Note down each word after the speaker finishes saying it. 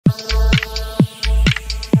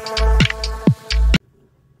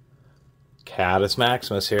Catus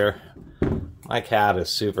Maximus here. My cat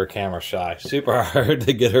is super camera shy. Super hard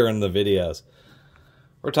to get her in the videos.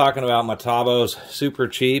 We're talking about Metabo's super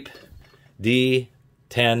cheap D10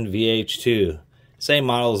 VH2. Same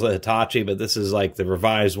model as the Hitachi, but this is like the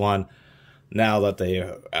revised one now that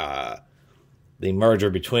the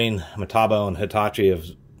merger between Metabo and Hitachi have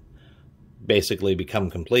basically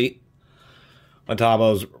become complete.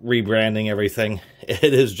 Metabo's rebranding everything.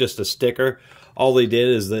 It is just a sticker. All they did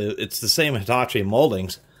is it's the same Hitachi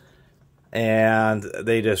moldings, and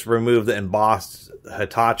they just removed the embossed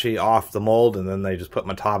Hitachi off the mold, and then they just put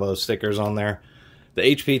Metabo stickers on there. The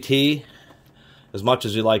HPT, as much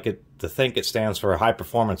as you like it to think it stands for High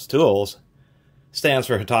Performance Tools, stands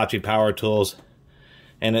for Hitachi Power Tools,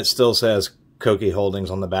 and it still says Koki Holdings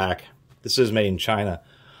on the back. This is made in China.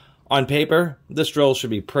 On paper, this drill should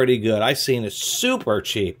be pretty good. I've seen it super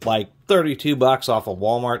cheap, like 32 bucks off a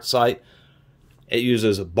Walmart site. It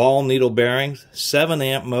uses ball needle bearings,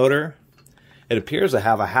 7-amp motor. It appears to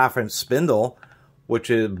have a 1/2-inch spindle, which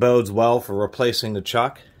bodes well for replacing the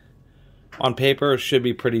chuck. On paper, it should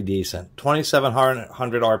be pretty decent. 2,700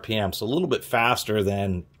 RPM, so a little bit faster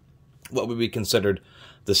than what would be considered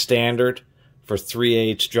the standard for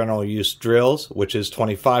 3/8 general use drills, which is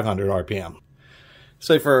 2,500 RPM.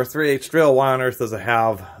 So for a 3/8 drill, why on earth does it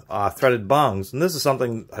have threaded bungs? And this is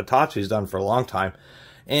something Hitachi's done for a long time.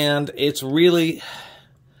 And it's really,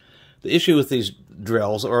 the issue with these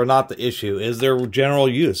drills, or not the issue, is their general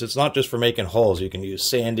use. It's not just for making holes. You can use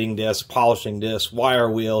sanding discs, polishing discs, wire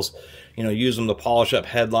wheels, you know, use them to polish up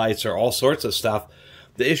headlights or all sorts of stuff.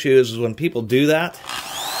 The issue is when people do that,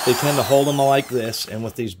 they tend to hold them like this. And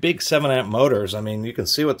with these big 7-amp motors, I mean, you can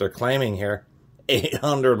see what they're claiming here.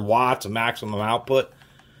 800 watts of maximum output.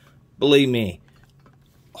 Believe me,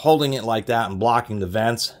 holding it like that and blocking the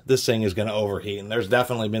vents, this thing is going to overheat. And there's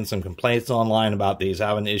definitely been some complaints online about these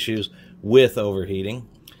having issues with overheating.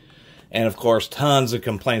 And of course, tons of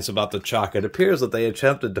complaints about the chuck. It appears that they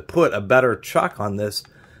attempted to put a better chuck on this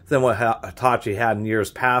than what Hitachi had in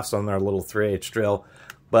years past on their little 3/8 drill.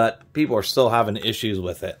 But people are still having issues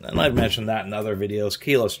with it. And I've mentioned that in other videos.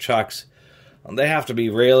 Keyless chucks, they have to be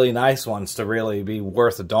really nice ones to really be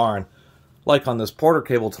worth a darn. Like on this Porter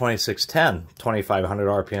Cable 2610, 2,500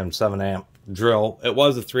 RPM, 7-amp drill. It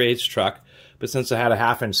was a 3/8 truck, but since it had a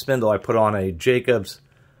 1/2-inch spindle, I put on a Jacobs,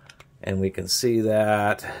 and we can see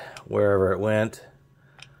that wherever it went.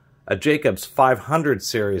 A Jacobs 500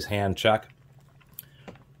 series hand chuck.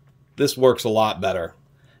 This works a lot better.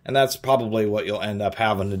 And that's probably what you'll end up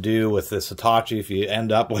having to do with this Hitachi if you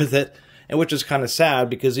end up with it. And which is kind of sad,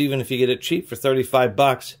 because even if you get it cheap for 35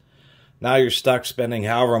 bucks, now you're stuck spending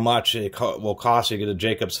however much it will cost you to get a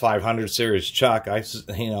Jacobs 500 series chuck.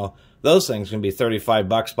 You know, those things can be 35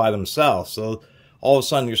 bucks by themselves. So all of a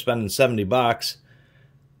sudden you're spending 70 bucks,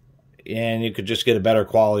 and you could just get a better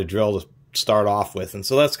quality drill to start off with. And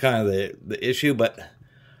so that's kind of the issue, but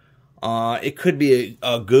it could be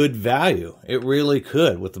a good value. It really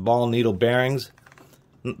could, with the ball and needle bearings.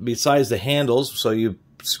 Besides the handles, so you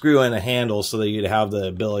screw in a handle so that you'd have the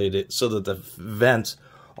ability to, so that the vents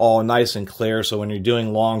all nice and clear, so when you're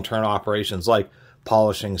doing long-term operations like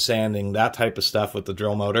polishing, sanding, that type of stuff with the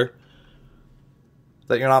drill motor,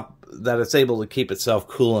 that it's able to keep itself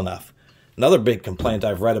cool enough. Another big complaint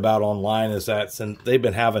I've read about online is that since they've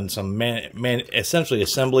been having some essentially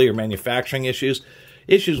assembly or manufacturing issues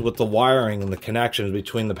with the wiring and the connections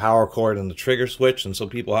between the power cord and the trigger switch, and so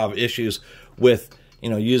people have issues with, you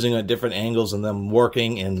know, using it at different angles and them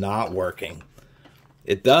working and not working.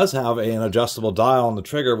 It does have an adjustable dial on the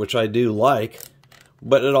trigger, which I do like,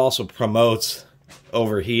 but it also promotes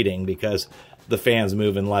overheating because the fan's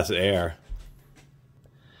moving less air.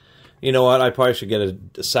 You know what? I probably should get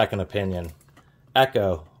a second opinion.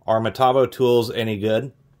 Echo, are Metabo tools any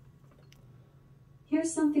good?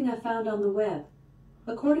 Here's something I found on the web.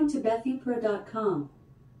 According to BethyPro.com,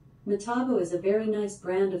 Metabo is a very nice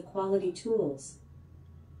brand of quality tools.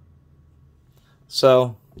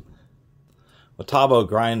 So, Metabo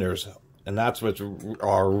grinders, and that's what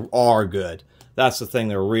are good. That's the thing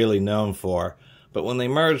they're really known for. But when they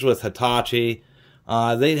merged with Hitachi,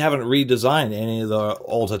 they haven't redesigned any of the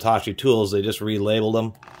old Hitachi tools. They just relabeled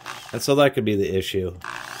them. And so that could be the issue.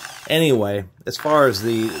 Anyway, as far as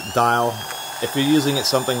the dial, if you're using it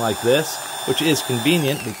something like this, which is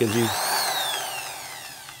convenient because you,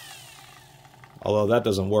 although that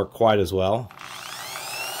doesn't work quite as well,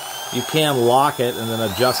 you can lock it and then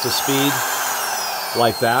adjust the speed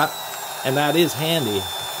like that, and that is handy,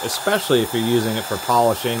 especially if you're using it for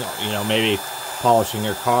polishing, you know, maybe polishing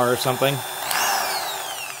your car or something.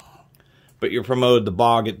 But you're promoted to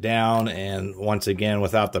bog it down, and once again,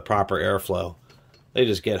 without the proper airflow, they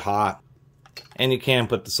just get hot. And you can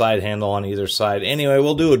put the side handle on either side. Anyway,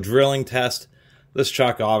 we'll do a drilling test. This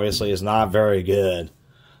chuck obviously is not very good.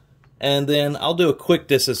 And then I'll do a quick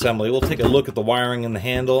disassembly. We'll take a look at the wiring in the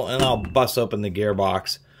handle, and I'll bust open the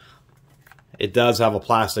gearbox. It does have a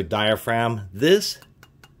plastic diaphragm. This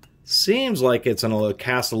seems like it's a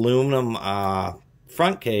cast aluminum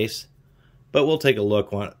front case, but we'll take a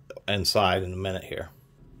look inside in a minute here.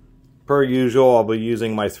 Per usual, I'll be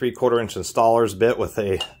using my 3/4 inch installer's bit with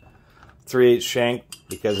a 3/8 shank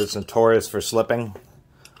because it's notorious for slipping.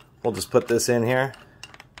 We'll just put this in here.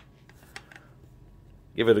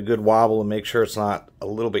 Give it a good wobble and make sure it's not a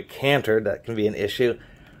little bit cantered. That can be an issue.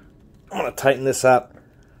 I'm going to tighten this up.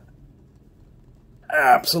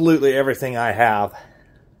 Absolutely everything I have.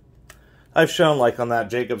 I've shown, like on that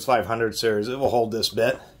Jacobs 500 series, it will hold this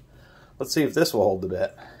bit. Let's see if this will hold the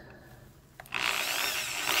bit.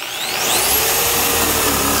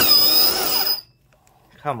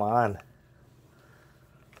 Come on.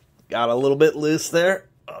 Got a little bit loose there.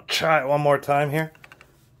 I'll try it one more time here.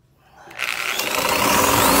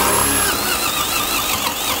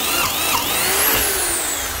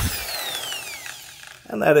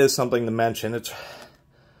 And that is something to mention. It's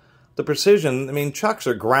the precision. I mean, chucks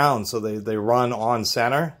are ground, so they run on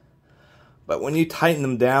center. But when you tighten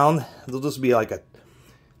them down, they'll just be like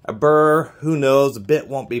a burr. Who knows? The bit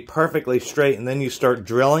won't be perfectly straight, and then you start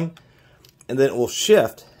drilling, and then it will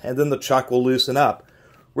shift, and then the chuck will loosen up.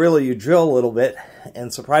 Really, you drill a little bit,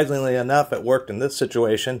 and surprisingly enough, it worked in this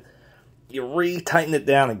situation. You re-tighten it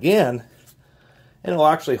down again, and it will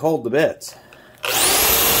actually hold the bits.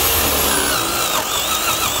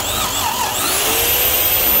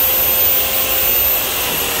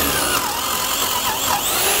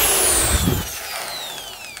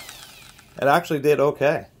 It actually did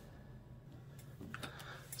okay.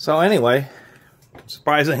 So anyway,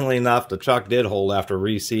 surprisingly enough, the chuck did hold after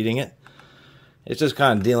reseating it. It's just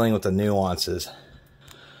kind of dealing with the nuances.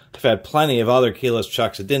 I've had plenty of other keyless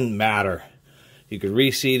chucks. It didn't matter. You could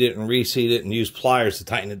reseat it and use pliers to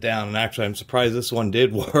tighten it down. And actually, I'm surprised this one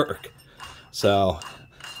did work. So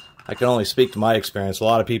I can only speak to my experience. A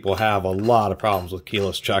lot of people have a lot of problems with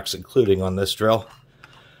keyless chucks, including on this drill.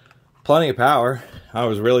 Plenty of power. I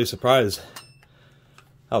was really surprised.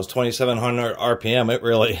 That was 2,700 RPM. It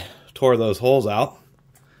really tore those holes out.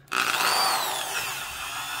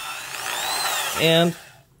 And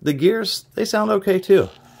the gears, they sound okay too.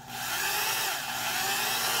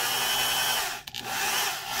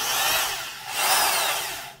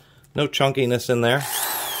 No chunkiness in there.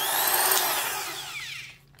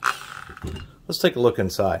 Let's take a look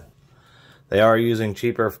inside. They are using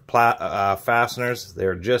cheaper fasteners.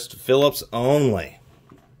 They're just Phillips only.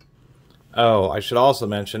 Oh, I should also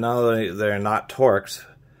mention, not only they're not Torx,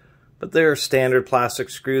 but they're standard plastic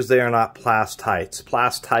screws. They are not Plast-Tights.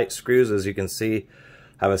 Plast-Tight screws, as you can see,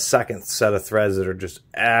 have a second set of threads that are just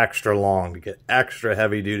extra long to get extra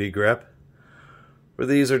heavy-duty grip. Where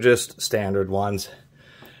these are just standard ones.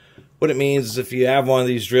 What it means is if you have one of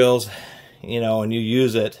these drills, you know, and you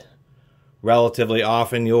use it relatively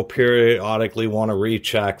often, you'll periodically want to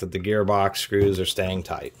recheck that the gearbox screws are staying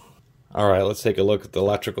tight. Alright, let's take a look at the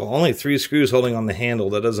electrical. Only 3 screws holding on the handle.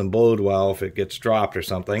 That doesn't bode well if it gets dropped or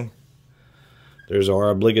something. There's our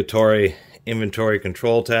obligatory inventory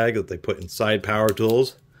control tag that they put inside power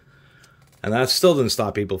tools. And that still didn't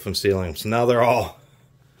stop people from stealing them. So now they're all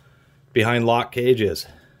behind lock cages.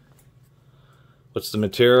 What's the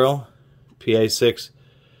material? PA6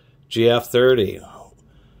 GF30.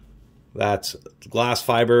 That's glass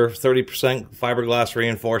fiber, 30% fiberglass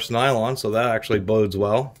reinforced nylon, so that actually bodes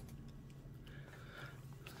well.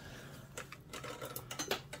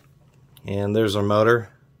 And there's our motor.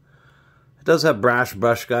 It does have brass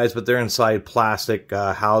brush guides, but they're inside plastic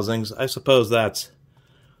housings. I suppose that's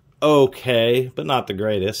okay, but not the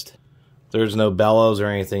greatest. There's no bellows or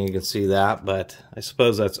anything, you can see that, but I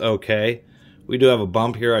suppose that's okay. We do have a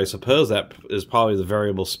bump here. I suppose that is probably the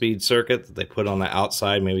variable speed circuit that they put on the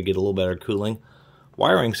outside, maybe get a little better cooling.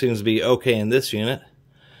 Wiring seems to be okay in this unit.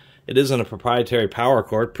 It isn't a proprietary power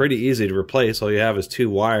cord, pretty easy to replace. All you have is 2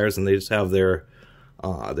 wires, and they just have their,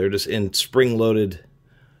 they're just in spring-loaded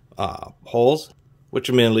holes, which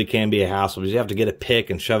admittedly can be a hassle because you have to get a pick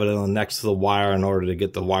and shove it in next to the wire in order to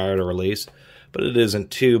get the wire to release, but it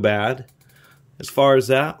isn't too bad. As far as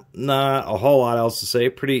that, not a whole lot else to say.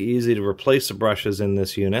 Pretty easy to replace the brushes in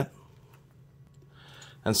this unit.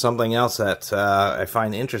 And something else that I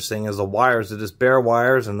find interesting is the wires. They're just bare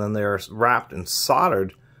wires, and then they're wrapped and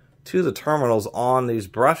soldered to the terminals on these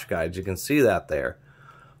brush guides. You can see that there.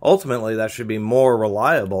 Ultimately, that should be more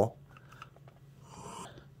reliable,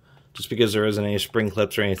 just because there isn't any spring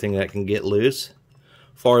clips or anything that can get loose.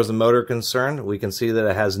 As far as the motor concerned, we can see that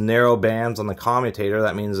it has narrow bands on the commutator.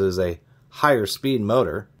 That means it is a higher speed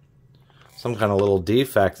motor. Some kind of little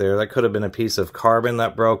defect there. That could have been a piece of carbon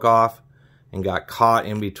that broke off and got caught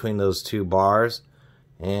in between those two bars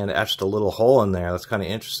and etched a little hole in there. That's kind of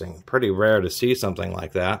interesting. Pretty rare to see something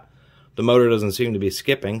like that. The motor doesn't seem to be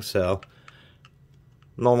skipping, so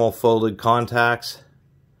normal folded contacts,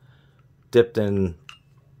 dipped in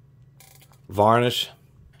varnish.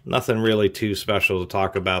 Nothing really too special to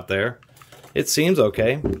talk about there. It seems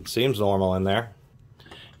okay. It seems normal in there.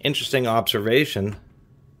 Interesting observation.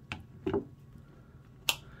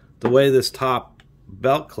 The way this top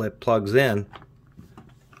belt clip plugs in,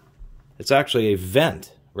 it's actually a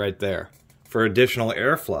vent right there for additional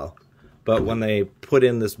airflow. But when they put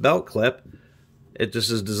in this belt clip, it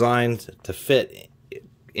just is designed to fit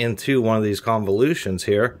into one of these convolutions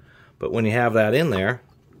here. But when you have that in there,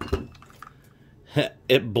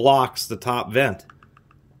 it blocks the top vent.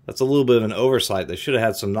 That's a little bit of an oversight. They should have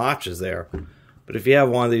had some notches there. But if you have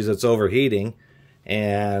one of these that's overheating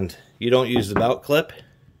and you don't use the belt clip,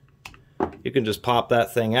 you can just pop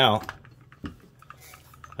that thing out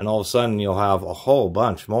and all of a sudden you'll have a whole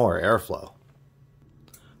bunch more airflow.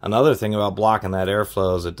 Another thing about blocking that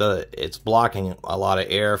airflow is it's blocking a lot of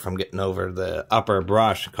air from getting over the upper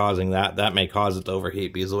brush, causing that may cause it to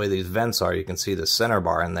overheat, because the way these vents are, you can see the center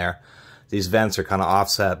bar in there. These vents are kind of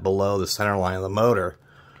offset below the center line of the motor,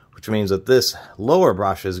 which means that this lower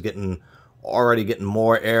brush is already getting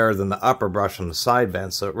more air than the upper brush from the side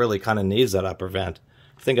vent, so it really kind of needs that upper vent.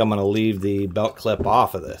 I think I'm going to leave the belt clip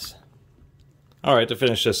off of this. Alright, to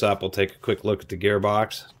finish this up, we'll take a quick look at the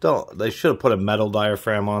gearbox. They should have put a metal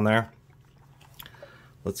diaphragm on there.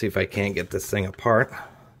 Let's see if I can't get this thing apart.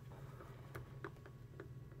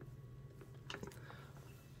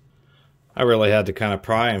 I really had to kind of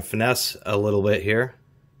pry and finesse a little bit here.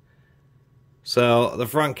 So the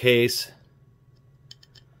front case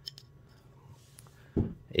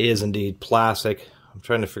is indeed plastic. I'm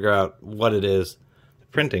trying to figure out what it is. The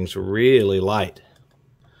printing's really light.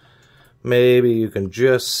 Maybe you can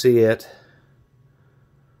just see it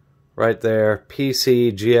right there,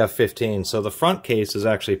 PCGF15. So the front case is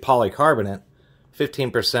actually polycarbonate,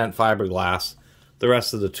 15% fiberglass. The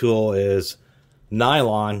rest of the tool is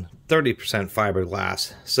nylon, 30%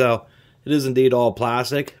 fiberglass. So it is indeed all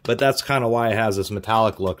plastic, but that's kind of why it has this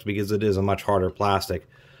metallic look, because it is a much harder plastic.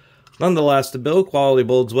 Nonetheless, the build quality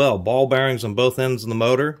bodes well. Ball bearings on both ends of the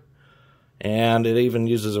motor. And it even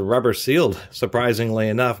uses a rubber sealed, surprisingly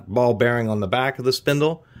enough, ball bearing on the back of the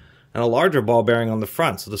spindle and a larger ball bearing on the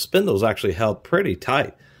front. So the spindle is actually held pretty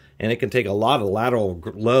tight, and it can take a lot of lateral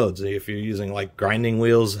loads if you're using like grinding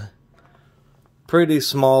wheels. Pretty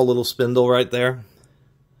small little spindle right there.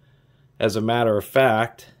 As a matter of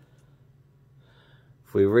fact,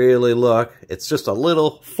 if we really look, it's just a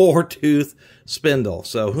little 4-tooth spindle.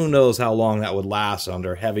 So who knows how long that would last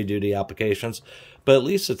under heavy duty applications, but at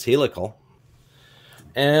least it's helical.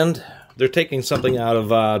 And they're taking something out of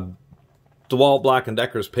DeWalt Black &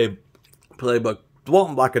 Decker's playbook.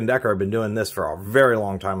 DeWalt & Black & Decker have been doing this for a very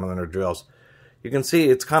long time on their drills. You can see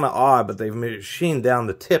it's kind of odd, but they've machined down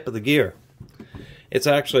the tip of the gear. It's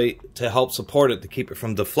actually to help support it, to keep it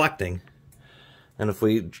from deflecting. And if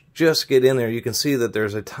we just get in there, you can see that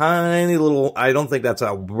there's a tiny little, I don't think that's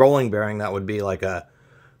a rolling bearing, that would be like a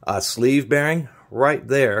sleeve bearing right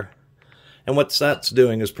there. And what that's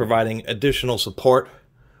doing is providing additional support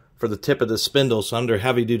for the tip of the spindle, so under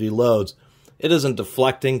heavy-duty loads, it isn't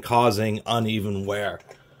deflecting, causing uneven wear.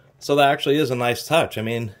 So that actually is a nice touch. I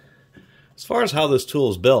mean, as far as how this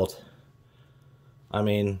tool is built, I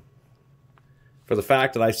mean, for the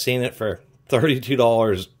fact that I've seen it for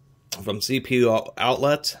 $32 from CPU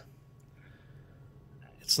outlets,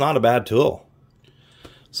 it's not a bad tool.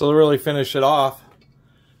 So to really finish it off,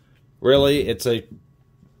 really, it's a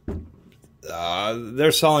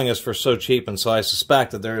they're selling this for so cheap, and so I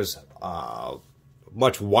suspect that there's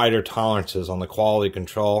much wider tolerances on the quality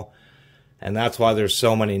control, and that's why there's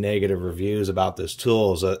so many negative reviews about this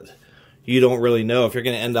tool, is that you don't really know if you're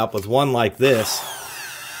going to end up with one like this,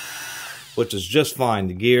 which is just fine.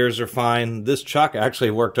 The gears are fine. This chuck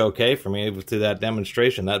actually worked okay for me through that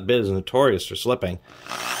demonstration. That bit is notorious for slipping.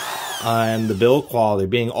 And the build quality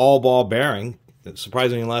being all ball bearing,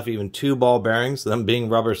 surprisingly enough, even 2 ball bearings, them being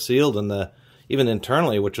rubber sealed, and even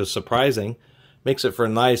internally, which is surprising, makes it for a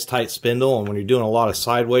nice tight spindle. And when you're doing a lot of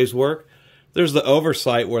sideways work, there's the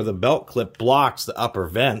oversight where the belt clip blocks the upper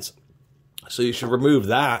vents. So you should remove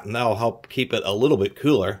that, and that'll help keep it a little bit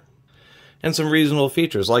cooler. And some reasonable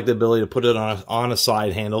features, like the ability to put it on a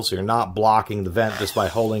side handle, so you're not blocking the vent just by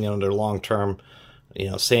holding it under long-term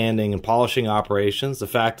sanding and polishing operations. The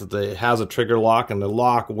fact that it has a trigger lock and the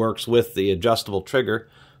lock works with the adjustable trigger.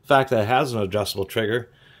 The fact that it has an adjustable trigger,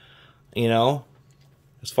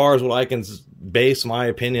 as far as what I can base my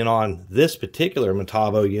opinion on this particular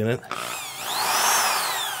Metabo unit,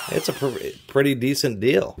 it's a pretty decent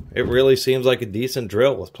deal. It really seems like a decent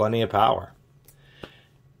drill with plenty of power.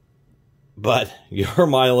 But your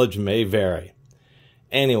mileage may vary.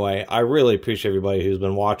 Anyway, I really appreciate everybody who's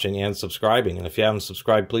been watching and subscribing. And if you haven't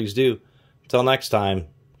subscribed, please do. Until next time,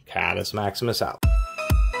 Catus Maximus out.